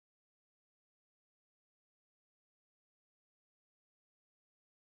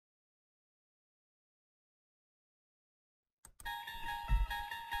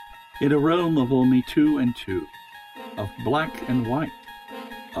In a realm of only two and two, of black and white,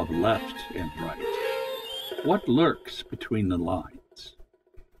 of left and right, what lurks between the lines?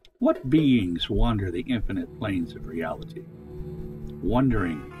 What beings wander the infinite planes of reality,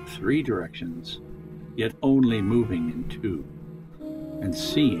 wandering three directions, yet only moving in two, and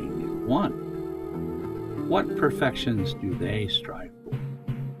seeing in one? What perfections do they strive for?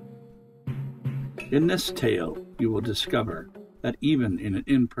 In this tale, you will discover that even in an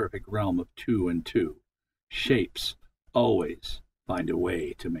imperfect realm of two and two, shapes always find a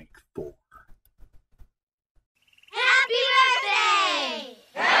way to make four. Happy birthday!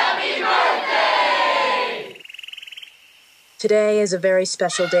 Happy birthday! Today is a very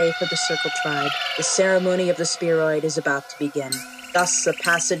special day for the Circle Tribe. The ceremony of the spheroid is about to begin. Thus, the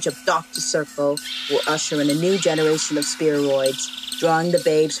passage of Dr. Circle will usher in a new generation of spheroids, drawing the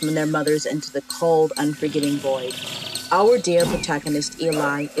babes from their mothers into the cold, unforgiving void. Our dear protagonist,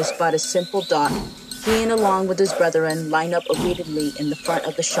 Eli, is but a simple dot. He and along with his brethren line up obediently in the front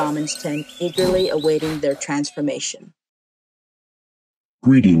of the shaman's tent, eagerly awaiting their transformation.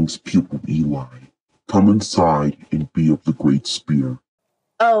 Greetings, pupil Eli. Come inside and be of the Great Spear.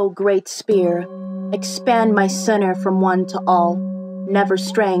 O Great Spear, expand my center from one to all, never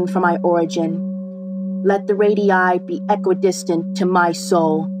straying from my origin. Let the radii be equidistant to my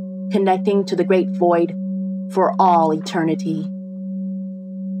soul, connecting to the great void for all eternity.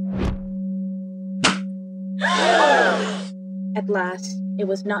 At last, it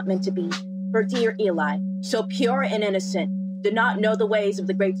was not meant to be, for dear Eli, so pure and innocent, did not know the ways of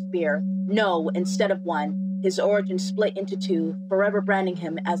the Great Spear. No, instead of one, his origin split into two, forever branding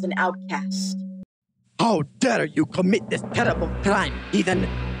him as an outcast. How dare you commit this terrible crime, heathen!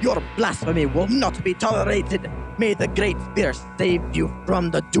 Your blasphemy will not be tolerated. May the Great Spear save you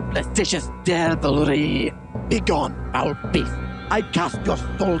from the duplicitous devilry. Begone, foul beast! I cast your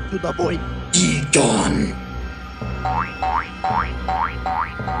soul to the void. Begone!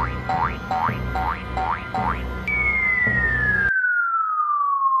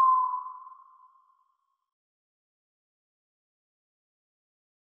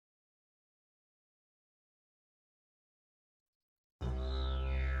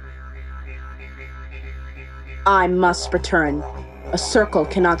 I must return. A circle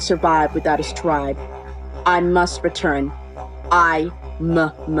cannot survive without its tribe. I must return. I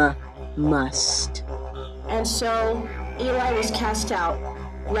must. And so, Eli was cast out,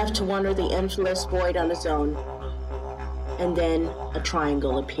 left to wander the endless void on his own. And then a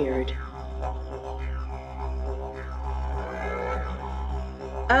triangle appeared.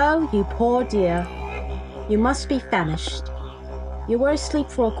 Oh, you poor dear. You must be famished. You were asleep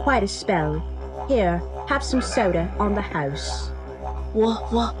for quite a spell. Here, have some soda on the house.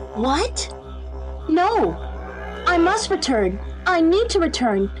 What? No! I must return. I need to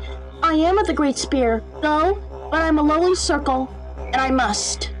return. I am of the Great Spear, though, but I'm a lowly circle, and I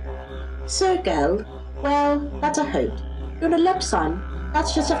must. Circle? Well, that's a hoot. You're the lip, son.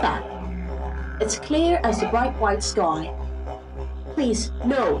 That's just a fact. It's clear as the bright white sky. Please,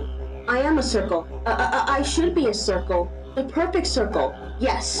 no. I am a circle. I should be a circle. The perfect circle.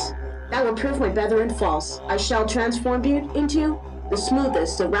 Yes. That will prove my brethren false. I shall transform you into the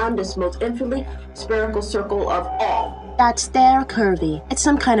smoothest, the roundest, most infinitely spherical circle of all. That's there, curvy. It's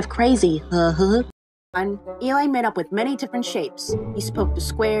some kind of crazy. And Eli made up with many different shapes. He spoke to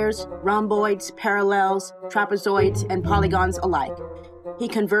squares, rhomboids, parallels, trapezoids, and polygons alike. He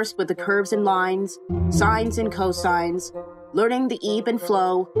conversed with the curves and lines, sines and cosines, learning the ebb and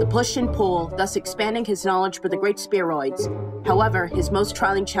flow, the push and pull, thus expanding his knowledge for the great spheroids. However, his most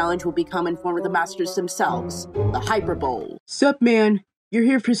trying challenge will become in form of the masters themselves, the Hyperbowl. Sup, man? You're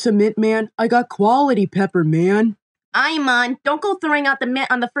here for some mint, man? I got quality pepper, man. Aye, man. Don't go throwing out the mint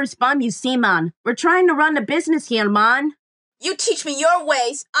on the first bomb you see, man. We're trying to run the business here, man. You teach me your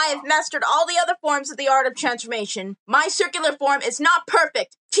ways. I have mastered all the other forms of the art of transformation. My circular form is not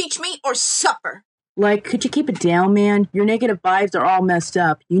perfect. Teach me or suffer. Like, could you keep it down, man? Your negative vibes are all messed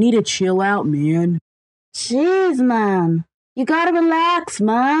up. You need to chill out, man. Jeez, man. You gotta relax,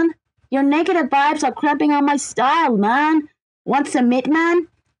 man. Your negative vibes are cramping on my style, man. Want some mint, man?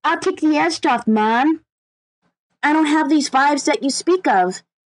 I'll take the edge off, man. I don't have these vibes that you speak of.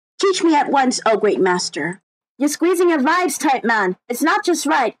 Teach me at once, oh great master. You're squeezing your vibes tight, man. It's not just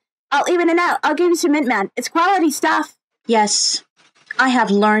right. I'll even it out. I'll give you some mint, man. It's quality stuff. Yes, I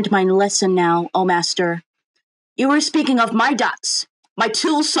have learned my lesson now, O Master. You were speaking of my dots, my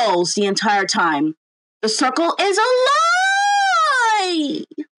two souls the entire time. The circle is a lie!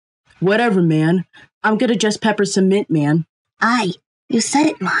 Whatever, man. I'm gonna just pepper some mint, man. Aye, you said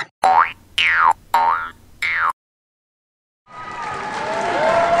it, man.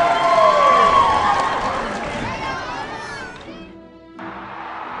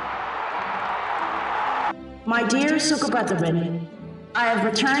 My dear Silka brethren, I have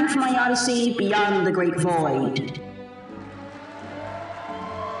returned from my odyssey beyond the great void.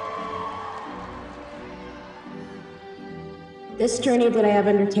 This journey that I have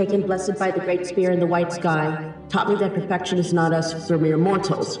undertaken, blessed by the great spear in the white sky, taught me that perfection is not us for mere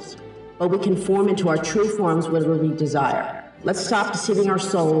mortals, but we can form into our true forms whatever we desire. Let's stop deceiving our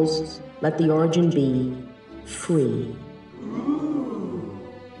souls. Let the origin be free.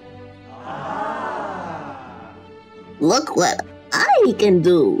 Look what I can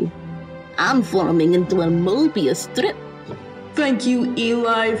do. I'm forming into a Mobius strip. Thank you,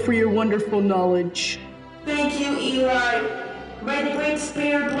 Eli, for your wonderful knowledge. Thank you, Eli. May the Great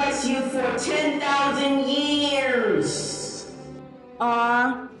Spear bless you for 10,000 years.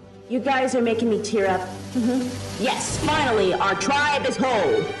 Aw, you guys are making me tear up. Yes, finally, our tribe is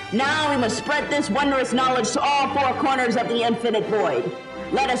whole. Now we must spread this wondrous knowledge to all four corners of the infinite void.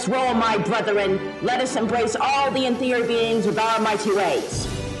 Let us roll, my brethren. Let us embrace all the inferior beings with our mighty rays.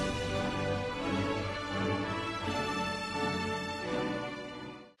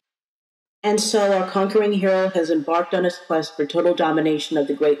 And so our conquering hero has embarked on his quest for total domination of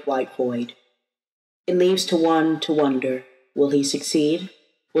the great white void. It leaves to one to wonder, will he succeed?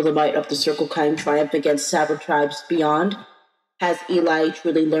 Will the might of the Circle Kind triumph against savage tribes beyond? Has Eli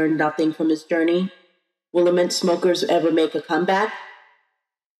truly learned nothing from his journey? Will the mint smokers ever make a comeback?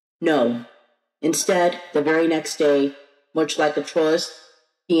 No. Instead, the very next day, much like a Troilus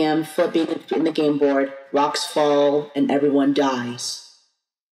PM flipping in the game board, rocks fall and everyone dies.